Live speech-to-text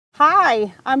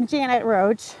Hi, I'm Janet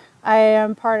Roche. I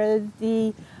am part of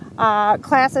the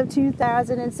class of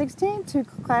 2016 to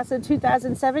class of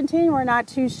 2017. We're not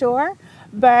too sure,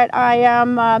 but I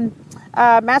am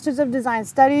Master's of Design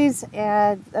Studies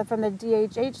from the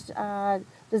DHH,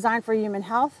 Design for Human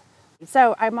Health.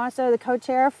 So I'm also the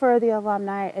co-chair for the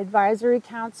Alumni Advisory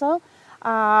Council.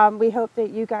 We hope that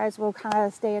you guys will kind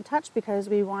of stay in touch because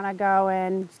we want to go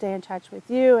and stay in touch with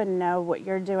you and know what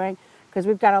you're doing, because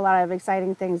we've got a lot of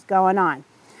exciting things going on.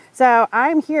 So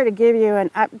I'm here to give you an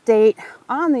update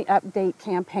on the Update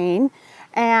campaign,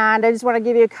 and I just want to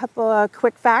give you a couple of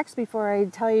quick facts before I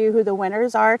tell you who the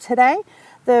winners are today.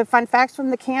 The fun facts from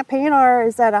the campaign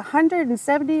is that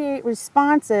 178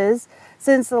 responses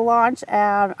since the launch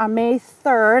on May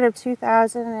 3rd of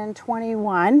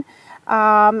 2021,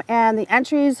 and the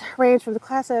entries range from the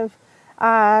class of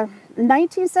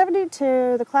 1970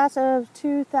 to the class of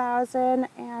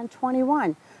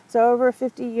 2021. So over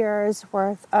 50 years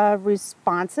worth of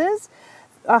responses.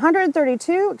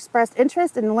 132 expressed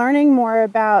interest in learning more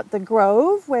about the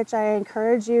Grove, which I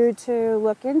encourage you to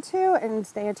look into and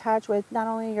stay in touch with not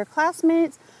only your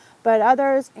classmates but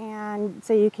others, and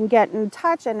so you can get in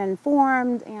touch and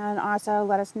informed and also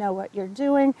let us know what you're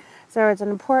doing. So it's an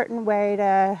important way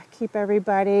to keep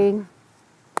everybody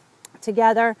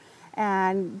together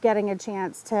and getting a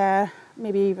chance to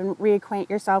maybe even reacquaint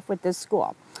yourself with this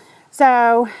school.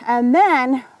 So, and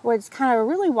then what's kind of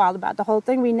really wild about the whole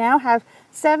thing, we now have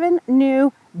 7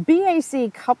 new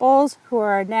BAC couples who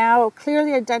are now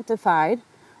clearly identified,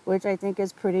 which I think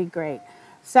is pretty great.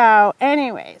 So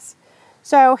anyways,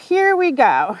 so here we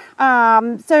go.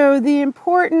 So the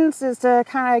importance is to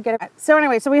kind of get, so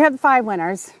anyway, so we have 5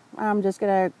 winners. I'm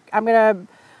gonna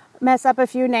mess up a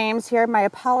few names here. My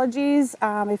apologies.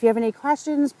 If you have any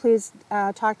questions, please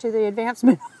talk to the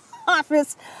advancement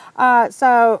office.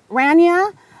 So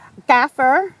Rania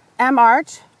Gaffer, M.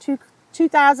 Arch,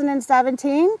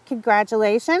 2017,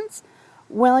 congratulations.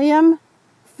 William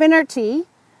Finnerty,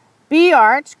 B.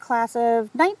 Arch, class of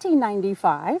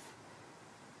 1995.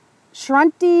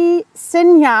 Shranti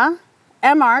Sinha,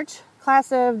 M. Arch,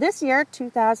 class of this year,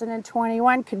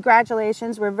 2021,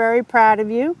 congratulations. We're very proud of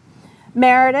you.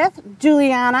 Meredith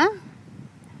Juliana,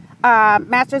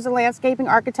 Masters of Landscaping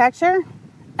Architecture,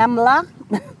 EMLA,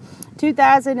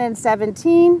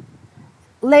 2017.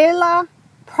 Layla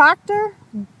Proctor,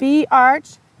 B.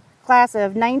 Arch, class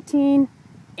of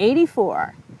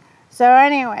 1984. So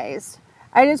anyways,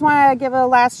 I just want to give a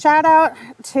last shout out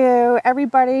to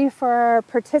everybody for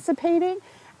participating,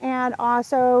 and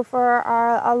also for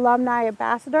our alumni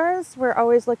ambassadors. We're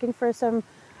always looking for some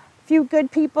few good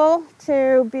people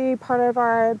to be part of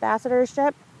our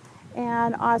ambassadorship.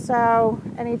 And also,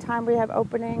 anytime we have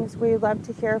openings, we love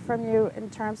to hear from you in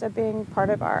terms of being part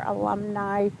of our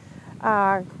alumni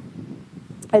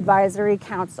advisory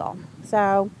council.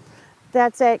 So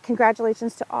that's it.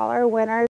 Congratulations to all our winners.